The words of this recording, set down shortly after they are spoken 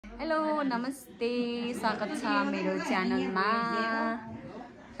Hello नमस्ते स्वागत छ मेरो च्यानलमा।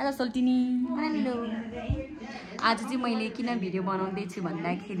 हेलो सोल्टिनी। हेलो। आज चाहिँ मैले किन भिडियो बनाउँदै छु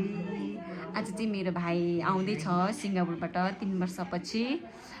भन्दाखेरि आज चाहिँ मेरो भाइ आउँदै छ सिङ्गापुरबाट 3 वर्षपछि।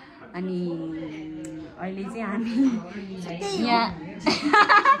 अनि अहिले चाहिँ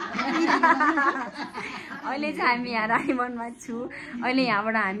हामी यहाँ रानीवनमा छु। अहिले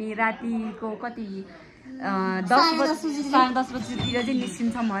यहाँबाट हामी रातिको कति 10 बजीतिर चाहिँ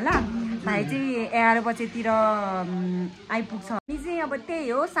निस्किन्छौँ होला। भाइ चाहिँ 11 बजीतिर आइपुग्छ। हामी चाहिँ अब त्यही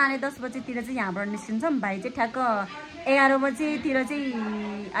हो 10:30 बजीतिर चाहिँ यहाँबाट निस्किन्छौँ। भाइ चाहिँ ठ्याक्क 11 बजीतिर चाहिँ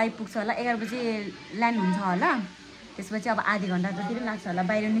आइपुग्छ होला। 11 बजी ल्यान्ड हुन्छ होला। त्यसपछि अब आधी घन्टा जति लाग्छ होला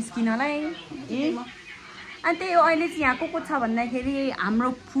बाहिर निस्किनलाई। अनि त्यही हो। अहिले चाहिँ यहाँ को छ भन्दाखेरि हाम्रो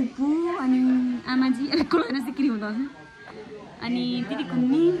फुपू अनि आमाजी कसलाई सिक्री हुँदछ अनि दिदी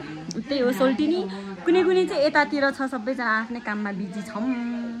कुन्नी त्यही हो सोल्टिनी। कुनै चाहिँ यतातिर छ। सबैजना आफ्नै काममा बिजी छौँ।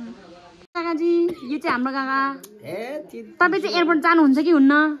 काकाजी यो चाहिँ हाम्रो काका। तपाईँ चाहिँ एयरपोर्ट जानुहुन्छ कि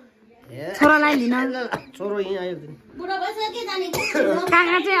हुन्न? छोरालाई लिन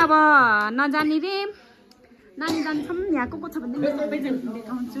काका चाहिँ अब नजाने रे। नानी जान्छौँ। यहाँ को छ भन्दै म सबैजना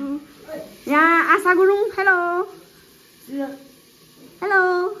देखाउँछु। यहाँ आशा गुरुङ। Hello hello.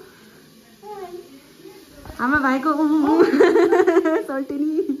 हाम्रो भाइको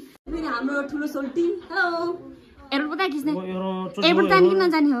सोल्टिनी। फेरि हाम्रो ठुलो सोल्टी। हेलो। एयरपोर्ट कहाँ खिच्ने? एयरपोर्ट जाने कि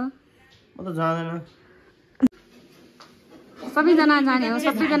नजाने हो? म त जाँदैन। सबैजना जाने हो।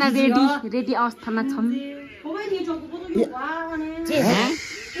 सबैजना रेडी अवस्थामा छौँ।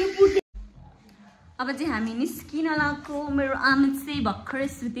 अब चाहिँ हामी निस्किन लागेको। मेरो आमा चाहिँ भर्खरै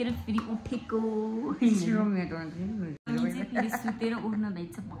सुतेर फेरि उठेको। फेरि सुतेर उठ्न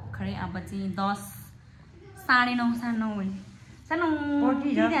भएछ भर्खरै। अब चाहिँ 10 9:30 9:30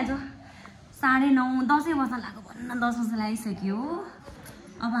 9:30 10 बज्न लाग्यो भन्न। 10 बज्न लागिसक्यो।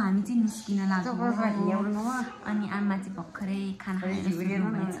 अब हामी चाहिँ निस्किन लाग्यो। अनि आमा चाहिँ भर्खरै खाना खाइसक्नु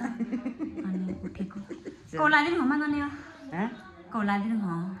भएछ अनि उठेको। कौलादिन घरमा जाने हो? कौलादिन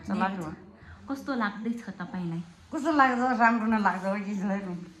कस्तो लाग्दैछ तपाईँलाई? कस्तो लाग्छ? राम्रो नलाग्छ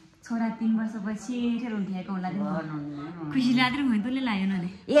छोरा 3 वर्षपछि ठेर उठ्याएको कौलादिन खुसी लाग्दैन? तैँले लाग्यो न?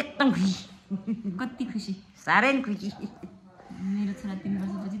 एकदम खुसी। कति खुसी? साह्रै खुसी। मेरो छोरा 3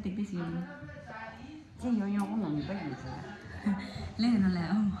 वर्षपछि देख्दैछु ल्यायो।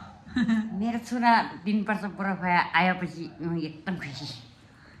 मेरो छोरा 3 वर्ष पुरा आएपछि एकदम खुसी।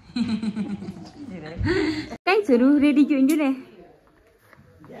 कहीँ छोरू रेडी कि हुन्छ नि?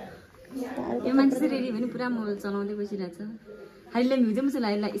 यो मान्छे चाहिँ रेडी भने पुरा मोबाइल चलाउँदै बसिरहेछ। हरिले म्युजियम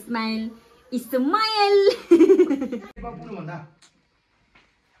चाहिँ लाग्यो स्माइल स्माइल।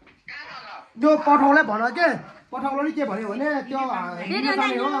 त्यो पठाउलाई भन के पठाउलाई के भन्यो भने त्यो हो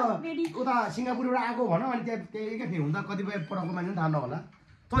उता सिङ्गापुरबाट आएको भन। अनि त्यही के फेरि हुँदा कतिपय पठाएको मान्छे थाहा नहोला।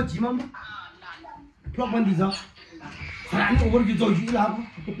 त झिमम फ्लक पनि दिन्छ ओभर कि जोइ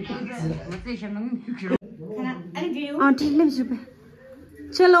लाग्यो। ठिकै छ।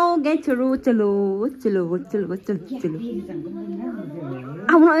 चलो गाइजहरु चलो चलो चलो चलो चलो।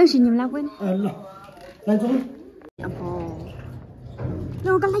 आउन एकछिन निम लाग्यो नि। ल जान्छौ। अब ल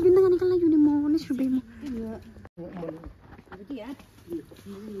कल्ला युन म नै सुबे म।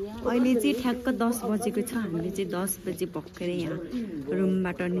 अहिले चाहिँ ठ्याक्क 10 बजेको छ। हामीले चाहिँ 10 बजे भर्खरै यहाँ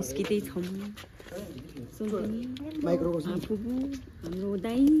रुमबाट निस्किँदै छौँ। हाम्रो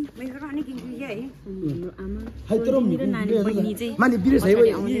दाइ हाम्रो आमा नानी बहिनी चाहिँ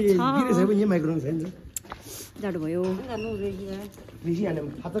जाडो भयो।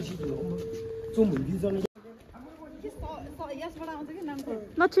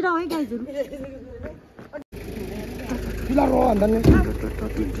 नछिरा है गाइजहरु। ल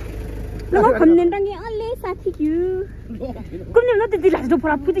म खन्ने रंगे अल्ले साथी क्यू कुनै न त्यति लाग्छ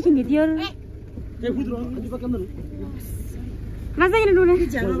पुरा फुटी खिन्ने थियो। नजाइन रुने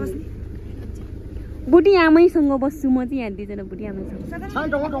बुढी आमैसँग बस्छु म चाहिँ यहाँ दुईजना बुढी आमैसँग।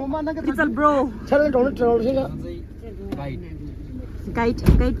 चल ब्रो गाइड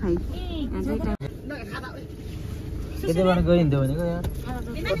भाइ केतेबाट गइन्थ्यो भनेको यार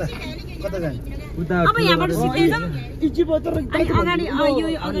कता जाने उता अब यहाँबाट सिधै जाम इजी भयो तर अनि अगाडि यो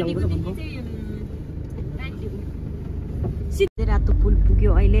अगाडिको चाहिँ सिधै रातो पुल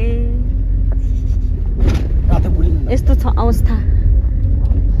पुग्यो। अहिले रातो पुल यस्तो छ अवस्था।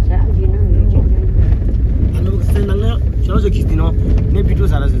 हाम्रो कस्तो नल्ला चौजो खिच्दिन ने भिडियो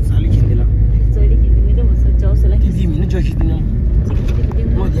सारा साली खिच्दिन जहिले खिच्दिने चाहिँ मसँग जसलाई दिदी मिल्ने जो खिच्दिन म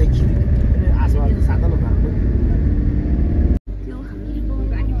यहाँ खिच्दिन आसमा सादा ल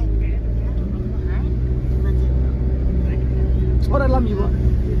छोरा लम्बी भयो।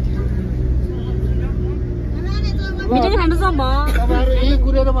 भिडियो खानु छ म तपाईहरु यही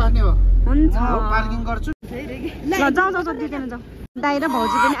कुरेर बस्ने हो हुन्छ पार्किङ गर्छु ल जाऊ दिदैन जाऊ दाइ र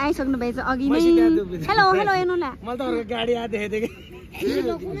भाउजू पनि आइसक्नु भएछ अघि नै हेलो हेर्नु न मैले त अर्को गाडी आए देखेँ कि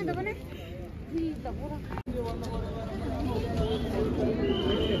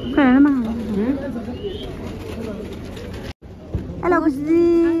हेलो खुसी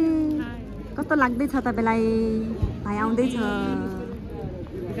कस्तो लाग्दैछ तपाईँलाई भाइ आउँदैछ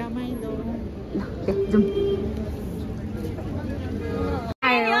जाउँ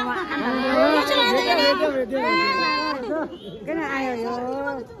किन आयो यो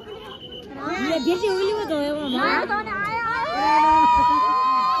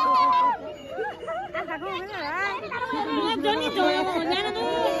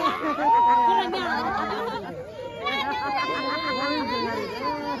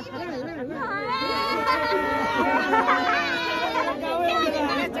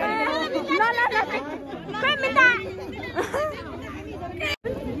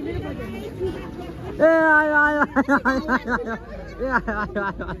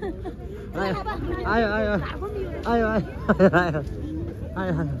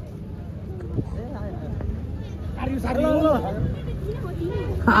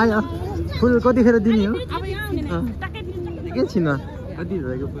आयो फुल कतिखेर दिने हो के छिन कति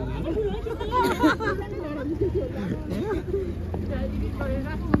भएको फुल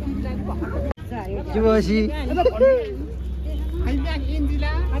जुवासी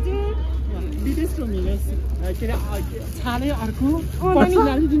विदेशको मिलेस के छाले अर्को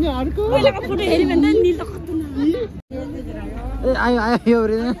पर्सनालिटी दिने अर्को पहिलाको फोटो हेरि भन्दा नि त कस्तो ए आयो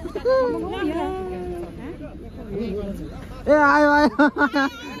रे ए आयो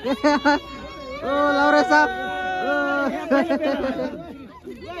ओ लाउरे साहब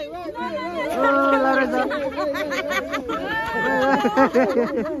ओ लाउरे साहब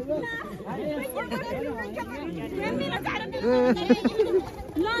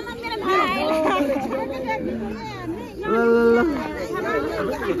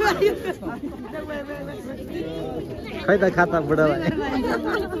खै त खाता बुढा भाइ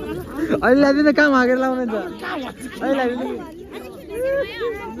अहिले ल्याइदिनु कहाँ मागेर लाउने त अहिले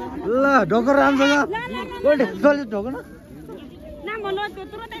ल ढोकर राम्रोसँग ढोको न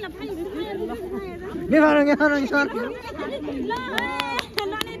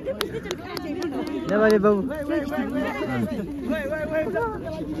नेपाली बाबु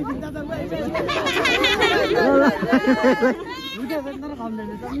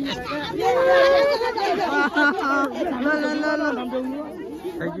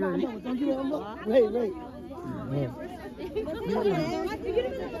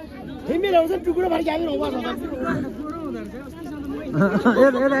टुक्रो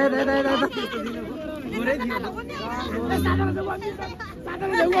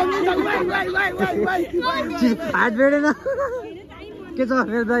हात भेटेन के छ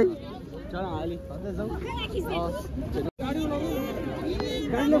फेरि दाइ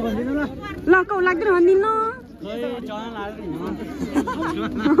ल कौ लाग्दैन भन्दिन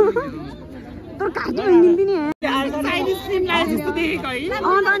तर काट्यो भन्दिन्थ्यो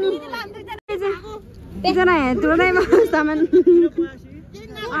नि एकजना हेर्दैमा सामान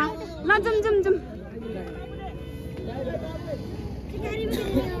ल जाउँ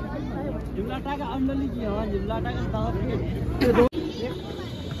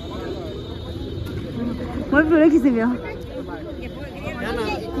मैं पूरा किसी भी हो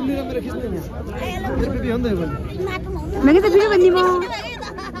मैं किसे वीडियो बनी मो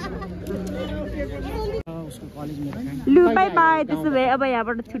लु बाय बाय त्यसो भए अब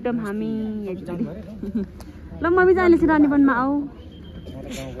यहाँबाट छुटौँ हामी ल म भी जाने छु रानीवनमा आऊ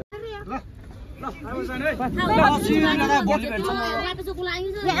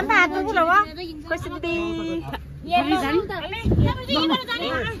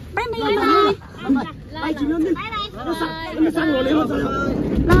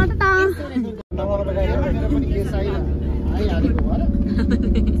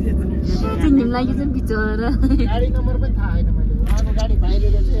लागि चाहिँ बिचरा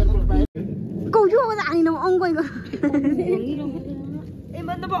कौजु जानी न अङ्गको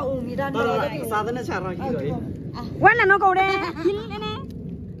वाला न कौडे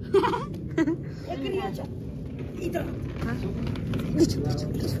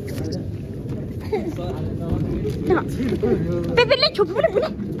पेपरले छोपु पनि बुने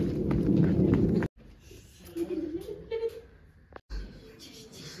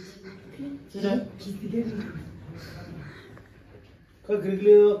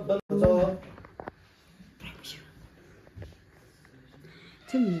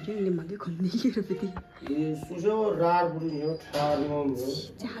Ini mage khonni ke rupeti. Sujo rar buri yo tar no.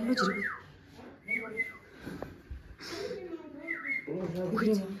 Chalo jiru.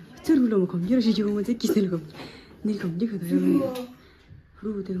 저를 너무 검지로 지고 먼저 기세를 검. 네 검지 그대로.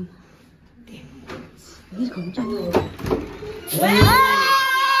 그러고 되고. 네 검지.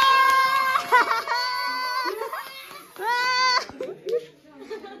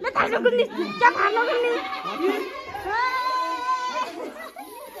 나 다시 근데 진짜 다 먹었네.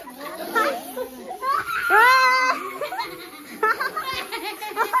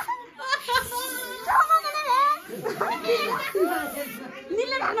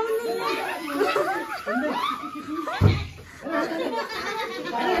 닐레 안 먹는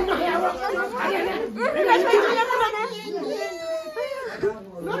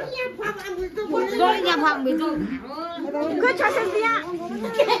그 자세야.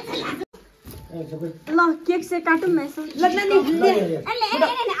 ल केक से काटूं मैं सो लगना नहीं अरे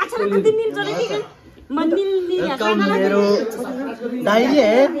अरे अच्छा लगता दिन दिन चले ठीक है मंदिर नहीं आता मेरो दाइले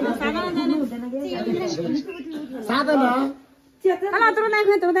सादा न अला तो नहीं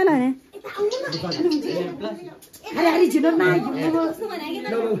खाते होता है अरे अरे जिधर ना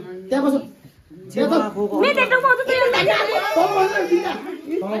त्यहाँ बस मैं देखता हूँ तो तेरे ले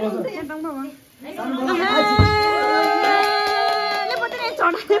पता नहीं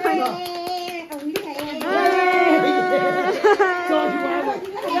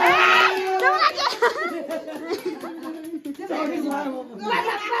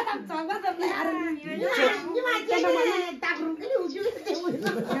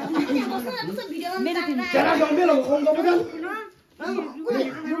चढ़ाने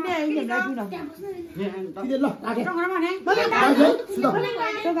पड़े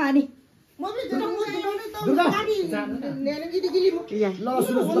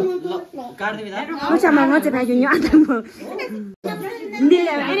sama ngoceh bajunya ada mau.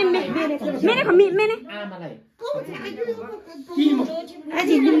 Mene kami mene.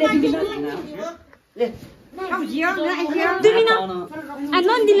 Aji Dumino.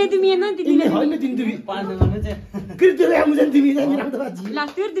 Non dile dumi non dile. होइन दिन दुबी कृतिले मुझे दुबी जाने रात बाजी La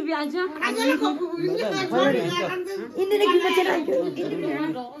tur dubi aja. इन्ने के बच्चे ना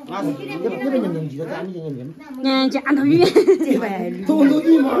Nya je an thoi. तो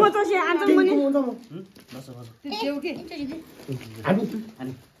लोगी म Mo to se an thoi mone.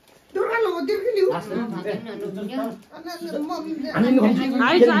 अनि Durang lo dirgiliu. अनि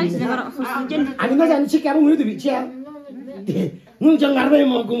Hai guys, negara khususnya. अनि न जाने छिक्का मुझे दुबी छिया मुझे जंगार में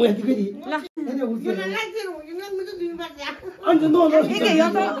म को मुझे दुबी La. अन्त no no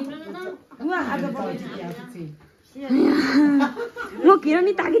Mo kira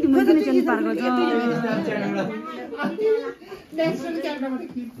ni tagi di mungkin ni jangan pargo jo.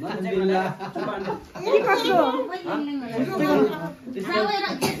 Ini kaso.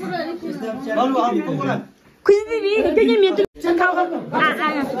 Kuis di bi, kayaknya miet. Kau kau.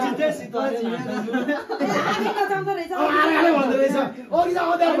 आले भन्दै रहेछ ओरि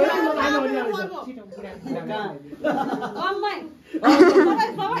जाऊ त्यहाँ भयो म लानु भनिरहेको छ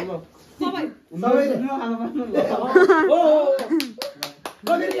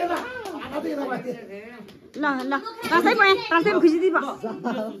La la, rasai pun, rasai pun kuis di ba.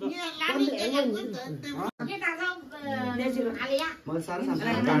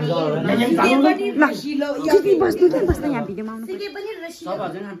 La, jadi bos tu kan bosnya yang video mau.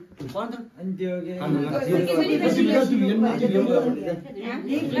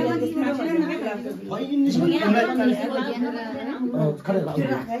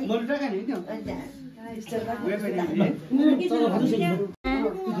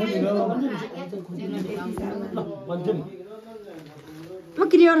 Mo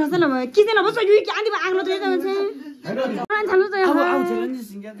kiri orang sana mau, kita nak bosnya juga andi bang lo tu itu macam. Orang cakap tu ya.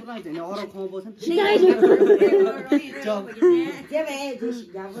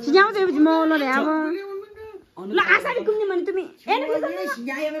 Sejauh tu macam mau lo deh apa? Lah asal di kumnya mana tu mi? Enak tu.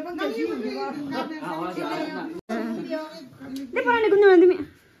 Dia pernah di kumnya mana tu mi?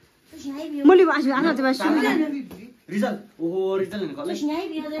 Mau lihat aja, anak tu macam. Result ओहो result हैन कले